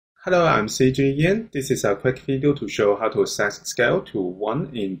Hello, I'm cgian. This is a quick video to show how to set scale to 1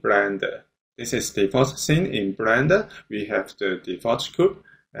 in Blender. This is the default scene in Blender. We have the default group,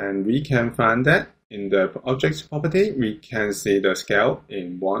 and we can find that in the object property, we can see the scale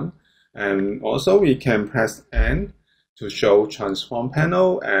in 1. And also we can press N to show transform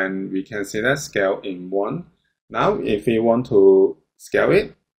panel, and we can see that scale in 1. Now, if we want to scale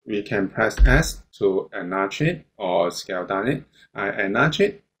it, we can press S to enlarge it or scale down it. I enlarge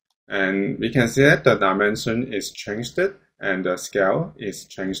it. And we can see that the dimension is changed and the scale is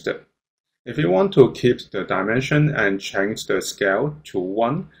changed. If we want to keep the dimension and change the scale to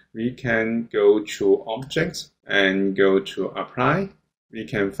 1, we can go to Objects and go to Apply. We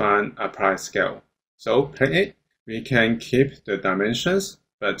can find Apply Scale. So click it. We can keep the dimensions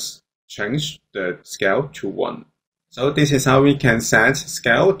but change the scale to 1. So this is how we can set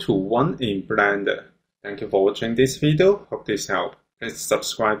scale to 1 in Blender. Thank you for watching this video. Hope this helped. Please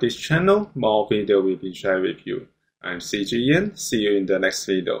subscribe this channel. More video will be shared with you. I'm cgian. See you in the next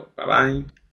video. Bye bye.